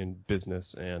impact in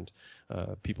business and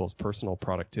people's personal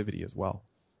productivity as well.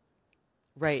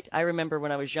 Right. I remember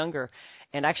when I was younger,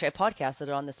 and actually I podcasted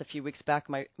on this a few weeks back.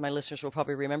 My listeners will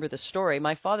probably remember this story.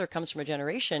 My father comes from a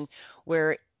generation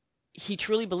where he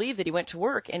truly believed that he went to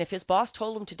work, and if his boss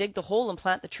told him to dig the hole and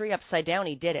plant the tree upside down,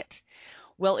 he did it.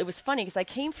 Well, it was funny because I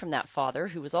came from that father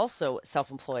who was also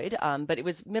self-employed, but it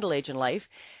was middle age in life.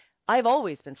 I've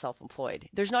always been self-employed.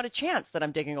 There's not a chance that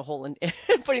I'm digging a hole and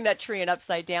putting that tree in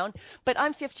upside down. But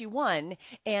I'm 51,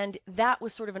 and that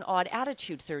was sort of an odd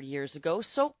attitude 30 years ago.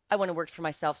 So I went and worked for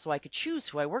myself so I could choose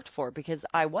who I worked for because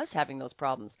I was having those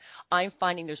problems. I'm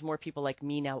finding there's more people like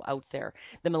me now out there.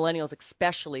 The millennials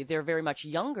especially, they're very much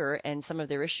younger, and some of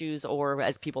their issues, or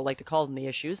as people like to call them, the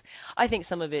issues, I think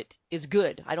some of it is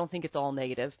good. I don't think it's all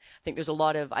negative. I think there's a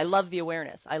lot of, I love the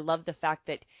awareness. I love the fact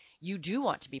that you do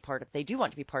want to be part of, they do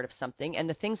want to be part of something, and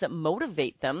the things that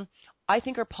motivate them, I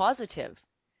think, are positive.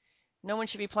 No one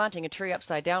should be planting a tree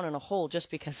upside down in a hole just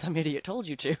because some idiot told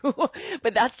you to.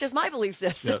 But that's just my belief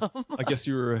system. Yeah, I guess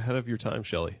you were ahead of your time,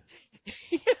 Shelley.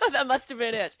 Yeah, that must have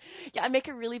been it. Yeah, I make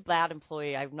a really bad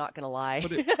employee, I'm not going to lie.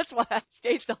 That's why I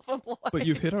stay self-employed. But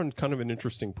you've hit on kind of an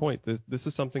interesting point. This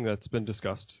is something that's been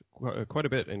discussed quite a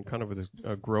bit in kind of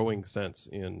a growing sense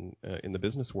in the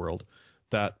business world,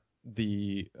 that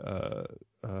there's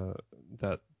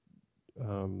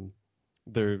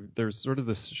sort of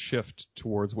this shift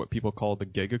towards what people call the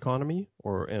gig economy,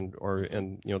 and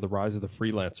the rise of the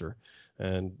freelancer,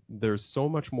 and there's so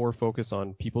much more focus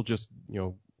on people just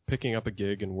picking up a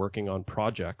gig and working on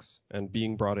projects and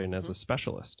being brought in as a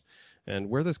specialist.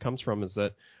 And where this comes from is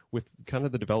that with kind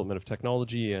of the development of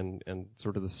technology and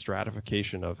sort of the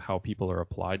stratification of how people are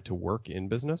applied to work in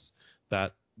business,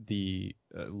 that the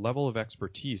level of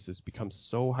expertise has become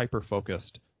so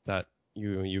hyper-focused that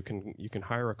you can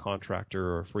hire a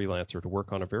contractor or a freelancer to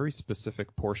work on a very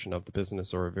specific portion of the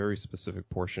business or a very specific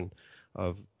portion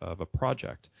of a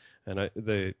project. And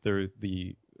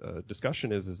the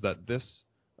discussion is that this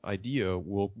idea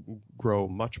will grow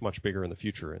much, much bigger in the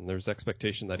future. And there's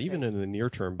expectation that even in the near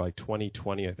term, by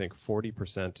 2020, I think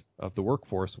 40% of the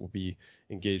workforce will be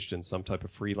engaged in some type of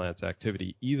freelance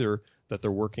activity, either that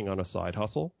they're working on a side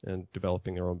hustle and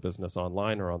developing their own business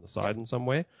online or on the side in some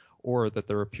way, or that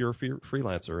they're a pure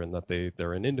freelancer and that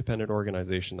they're an independent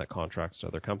organization that contracts to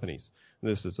other companies.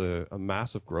 This is a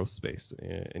massive growth space,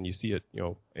 and you see it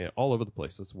all over the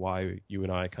place. That's why you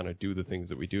and I kind of do the things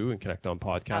that we do and connect on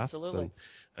podcasts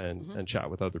and chat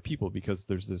with other people, because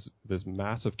there's this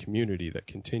massive community that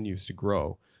continues to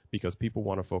grow because people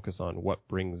want to focus on what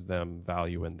brings them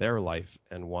value in their life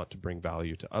and want to bring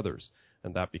value to others.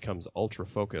 And that becomes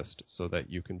ultra-focused so that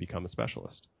you can become a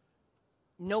specialist.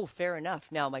 No, fair enough.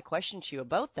 Now, my question to you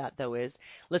about that, though, is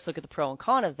let's look at the pro and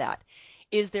con of that.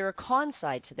 Is there a con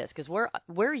side to this? Because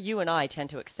where you and I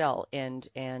tend to excel, and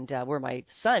where my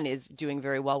son is doing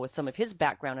very well with some of his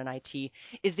background in IT,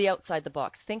 is the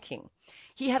outside-the-box thinking.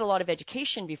 He had a lot of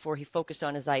education before he focused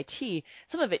on his IT,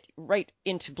 some of it right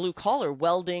into blue-collar,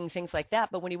 welding, things like that.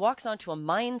 But when he walks onto a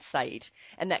mine site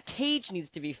and that cage needs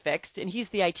to be fixed, and he's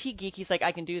the IT geek, he's like,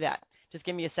 I can do that. Just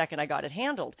give me a second, I got it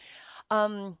handled.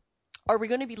 Are we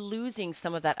going to be losing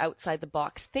some of that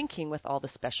outside-the-box thinking with all the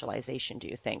specialization, do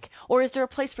you think? Or is there a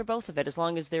place for both of it as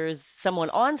long as there is someone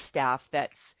on staff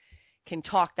that can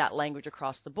talk that language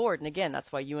across the board? And again,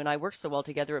 that's why you and I work so well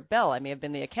together at Bell. I may have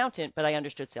been the accountant, but I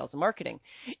understood sales and marketing.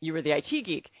 You were the IT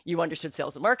geek. You understood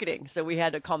sales and marketing. So we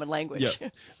had a common language.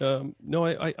 Yeah. No,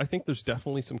 I think there's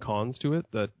definitely some cons to it,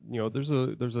 that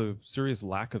there's a serious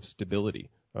lack of stability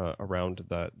around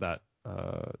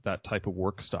that type of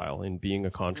work style in being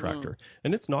a contractor.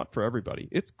 And it's not for everybody.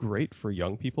 It's great for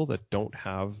young people that don't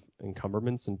have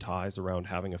encumbrance and ties around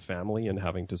having a family and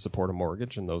having to support a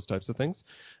mortgage and those types of things.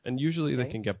 And usually they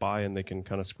can get by and they can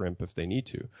kind of scrimp if they need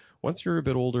to. Once you're a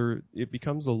bit older, it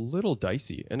becomes a little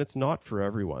dicey, and it's not for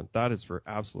everyone. That is for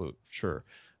absolute sure.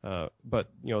 But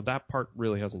that part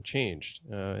really hasn't changed.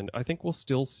 And I think we'll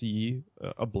still see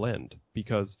a blend,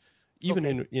 because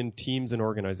even in teams and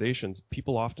organizations,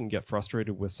 people often get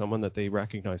frustrated with someone that they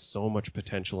recognize so much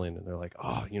potential in, and they're like,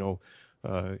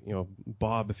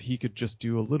 Bob, if he could just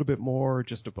do a little bit more,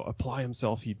 just to apply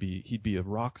himself, he'd be a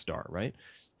rock star, right?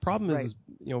 Problem is,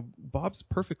 Bob's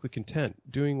perfectly content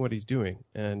doing what he's doing,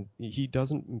 and he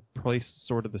doesn't place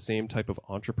sort of the same type of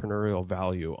entrepreneurial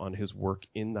value on his work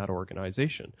in that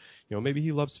organization. Maybe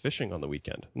he loves fishing on the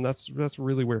weekend, and that's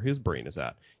really where his brain is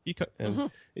at.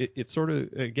 It's sort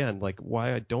of, again, like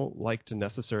why I don't like to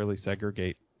necessarily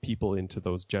segregate people into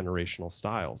those generational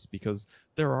styles, because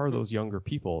there are those younger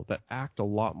people that act a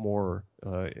lot more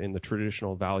in the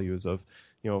traditional values of,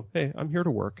 hey, I'm here to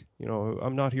work.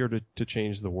 I'm not here to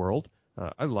change the world.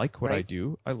 I like what I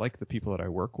do. I like the people that I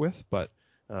work with, but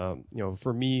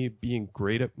for me, being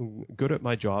good at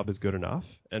my job is good enough,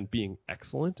 and being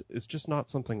excellent is just not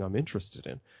something I'm interested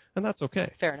in, and that's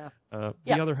okay. Fair enough.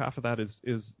 The other half of that is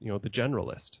the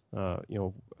generalist.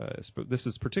 This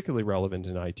is particularly relevant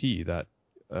in IT, that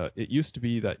it used to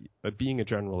be that being a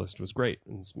generalist was great,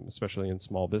 and especially in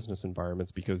small business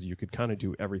environments, because you could kind of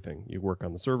do everything. You work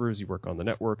on the servers, you work on the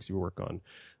networks, you work on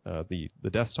the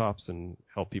desktops and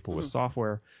help people with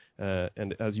software.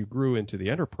 And as you grew into the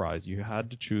enterprise, you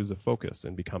had to choose a focus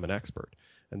and become an expert.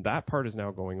 And that part is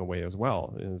now going away as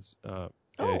well. How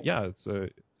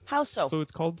so? So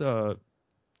it's called the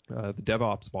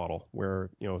DevOps model, where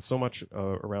so much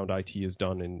around IT is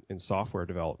done in software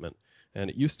development. And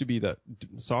it used to be that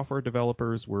software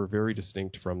developers were very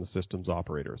distinct from the systems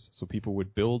operators. So people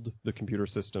would build the computer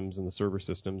systems and the server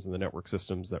systems and the network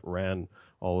systems that ran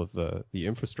all of the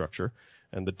infrastructure,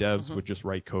 and the devs would just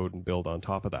write code and build on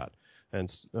top of that. And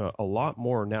a lot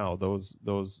more now, those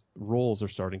roles are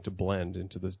starting to blend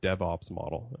into this DevOps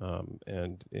model. I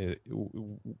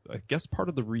guess part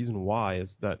of the reason why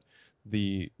is that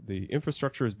the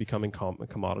infrastructure is becoming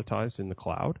commoditized in the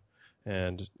cloud.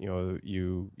 And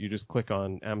you just click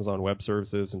on Amazon Web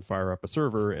Services and fire up a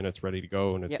server, and it's ready to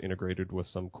go, and it's integrated with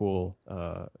some cool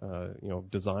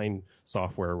design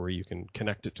software where you can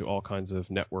connect it to all kinds of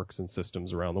networks and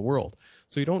systems around the world.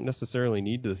 So you don't necessarily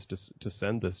need this to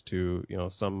send this to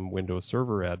some Windows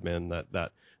Server admin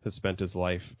that has spent his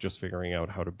life just figuring out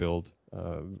how to build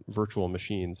virtual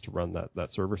machines to run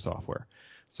that server software.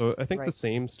 So I think the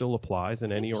same still applies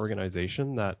in any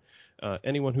organization, that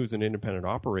anyone who's an independent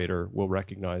operator will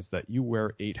recognize that you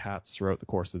wear 8 hats throughout the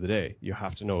course of the day. You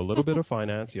have to know a little bit of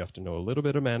finance, you have to know a little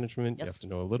bit of management, you have to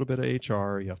know a little bit of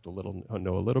HR, you have to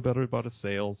know a little bit about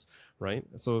sales, right?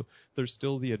 So there's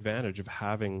still the advantage of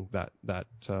having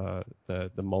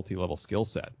the multi-level skill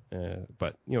set.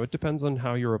 But it depends on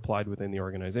how you're applied within the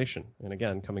organization. And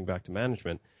again, coming back to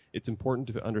management, it's important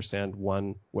to understand,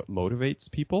 1, what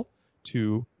motivates people,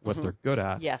 2, what they're good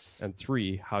at, and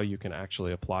 3, how you can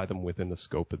actually apply them within the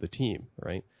scope of the team,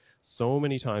 right? So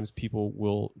many times people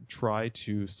will try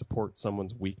to support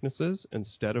someone's weaknesses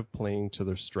instead of playing to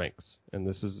their strengths, and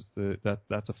this is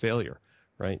that's a failure,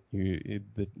 right?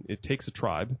 It takes a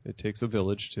tribe, it takes a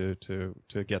village to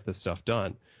get this stuff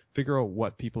done. Figure out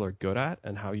what people are good at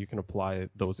and how you can apply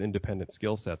those independent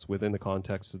skill sets within the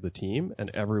context of the team, and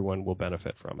everyone will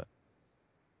benefit from it.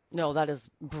 No, that is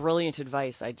brilliant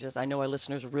advice. I know our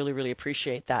listeners really, really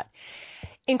appreciate that.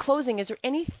 In closing, is there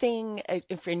anything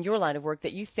in your line of work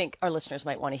that you think our listeners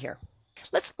might want to hear?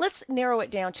 Let's narrow it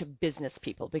down to business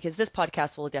people, because this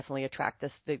podcast will definitely attract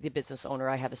the business owner.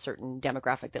 I have a certain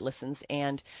demographic that listens.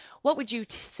 And what would you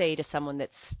say to someone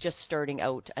that's just starting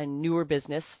out a newer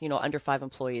business, under 5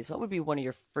 employees? What would be one of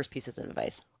your first pieces of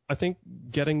advice? I think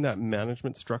getting that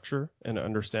management structure and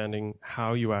understanding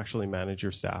how you actually manage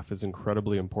your staff is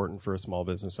incredibly important for a small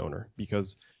business owner,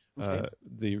 because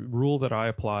the rule that I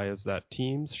apply is that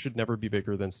teams should never be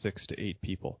bigger than 6 to 8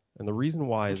 people. And the reason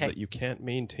why is that you can't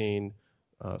maintain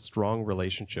strong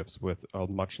relationships with a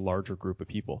much larger group of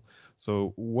people.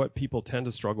 So what people tend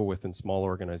to struggle with in small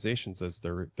organizations as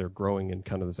they're growing in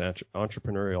kind of this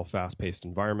entrepreneurial, fast-paced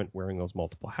environment, wearing those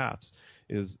multiple hats,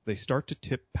 is they start to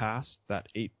tip past that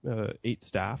 8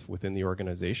 staff within the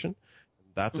organization.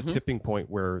 That's a tipping point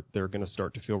where they're going to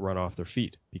start to feel run off their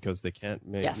feet, because they can't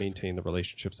maintain the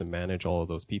relationships and manage all of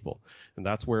those people. And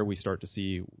that's where we start to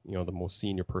see, the most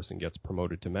senior person gets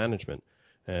promoted to management.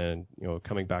 And,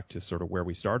 coming back to sort of where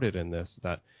we started in this,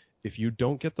 that if you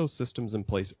don't get those systems in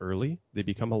place early, they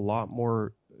become a lot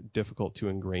more difficult to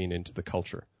ingrain into the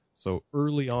culture. So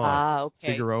early on,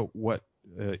 figure out what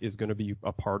is going to be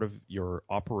a part of your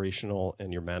operational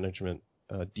and your management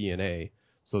DNA,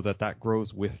 so that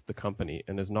grows with the company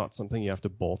and is not something you have to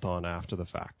bolt on after the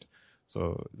fact.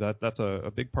 So that's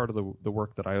a big part of the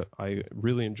work that I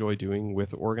really enjoy doing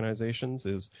with organizations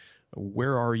is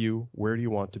where are you, where do you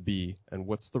want to be, and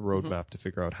what's the roadmap to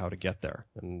figure out how to get there.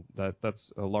 And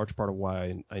that's a large part of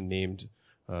why I named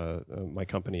my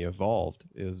company Evolved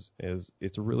is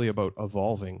it's really about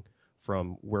evolving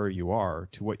from where you are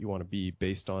to what you want to be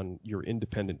based on your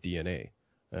independent DNA.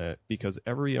 Because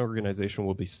every organization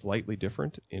will be slightly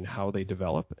different in how they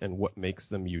develop and what makes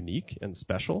them unique and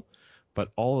special,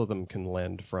 but all of them can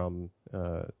lend from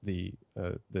the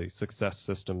success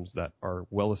systems that are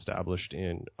well established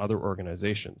in other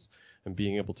organizations, and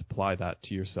being able to apply that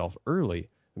to yourself early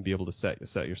and be able to set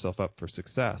yourself up for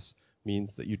success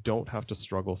means that you don't have to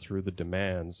struggle through the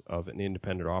demands of an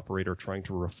independent operator trying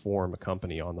to reform a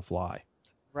company on the fly.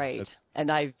 Right.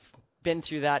 And I've been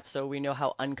through that, so we know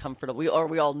how uncomfortable we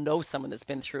all know someone that's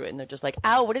been through it, and they're just like,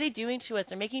 ow, what are they doing to us?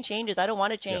 They're making changes. I don't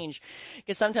want to change.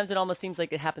 Because sometimes it almost seems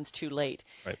like it happens too late.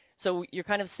 Right. So you're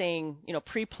kind of saying,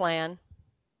 pre-plan,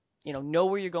 know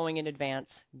where you're going in advance,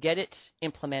 get it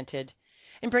implemented,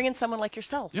 and bring in someone like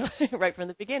yourself right from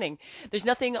the beginning. There's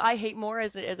nothing I hate more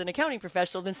as an accounting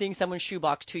professional than seeing someone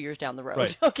shoebox 2 years down the road.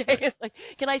 Right. Okay, Right. It's like,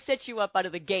 can I set you up out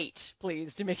of the gate,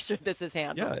 please, to make sure this is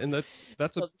handled? Yeah, and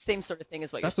that's so the same sort of thing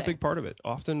as what that's you're saying. a big part of it.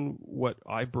 Often, what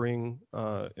I bring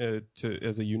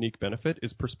as a unique benefit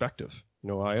is perspective.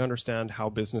 I understand how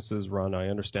businesses run. I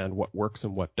understand what works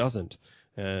and what doesn't.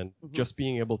 And just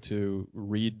being able to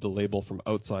read the label from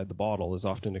outside the bottle is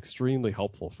often extremely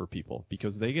helpful for people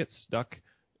because they get stuck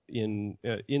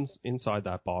inside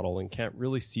that bottle and can't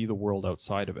really see the world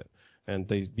outside of it. And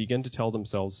they begin to tell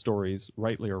themselves stories,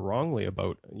 rightly or wrongly,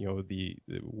 about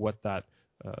what that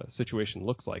situation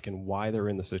looks like and why they're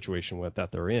in the situation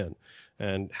that they're in.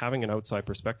 And having an outside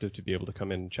perspective to be able to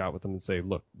come in and chat with them and say,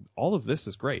 look, all of this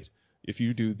is great. If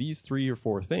you do these 3 or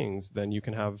 4 things, then you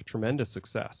can have tremendous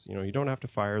success. You don't have to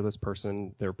fire this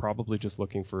person. They're probably just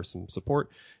looking for some support.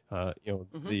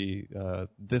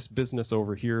 This business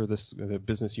over here, the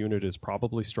business unit is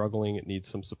probably struggling. It needs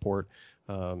some support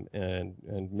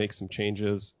and make some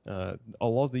changes.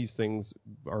 All of these things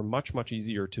are much, much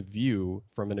easier to view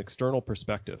from an external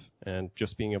perspective. And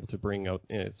just being able to bring out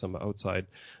some outside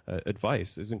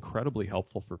advice is incredibly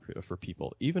helpful for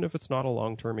people, even if it's not a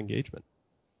long-term engagement.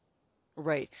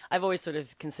 Right. I've always sort of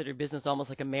considered business almost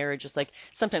like a marriage. It's like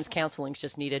sometimes counseling's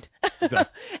just needed.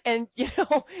 Exactly. And,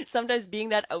 sometimes being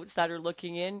that outsider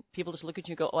looking in, people just look at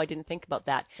you and go, oh, I didn't think about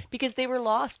that. Because they were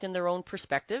lost in their own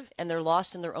perspective and they're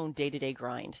lost in their own day-to-day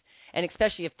grind. And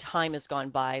especially if time has gone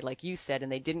by, like you said,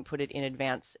 and they didn't put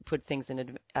things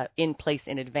in place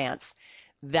in advance,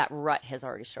 that rut has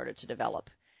already started to develop.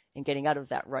 And getting out of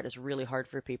that rut is really hard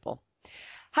for people.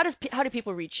 How do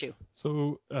people reach you?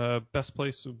 So best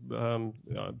place be on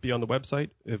the website,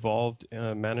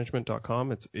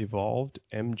 evolvedmanagement.com. It's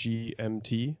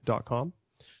evolvedmgmt.com.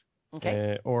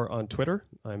 Okay. Or on Twitter,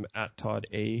 I'm at Todd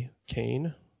A.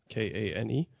 Kane,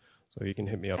 Kane. So you can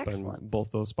hit me up on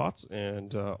both those spots,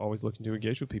 and always looking to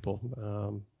engage with people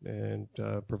and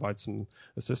provide some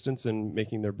assistance in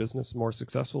making their business more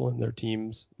successful and their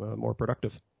teams more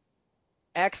productive.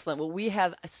 Excellent. Well,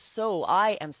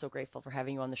 I am so grateful for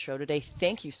having you on the show today.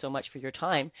 Thank you so much for your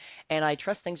time. And I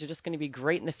trust things are just going to be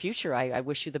great in the future. I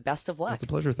wish you the best of luck. It's a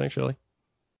pleasure. Thanks, Shelley.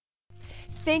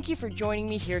 Thank you for joining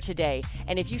me here today.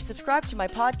 And if you subscribe to my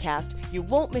podcast, you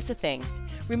won't miss a thing.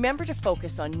 Remember to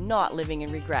focus on not living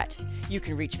in regret. You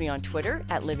can reach me on Twitter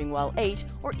at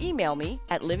livingwell8 or email me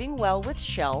at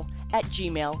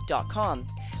livingwellwithshell@gmail.com.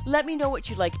 Let me know what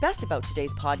you liked best about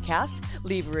today's podcast,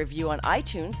 leave a review on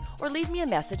iTunes, or leave me a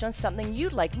message on something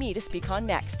you'd like me to speak on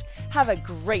next. Have a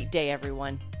great day,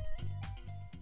 everyone.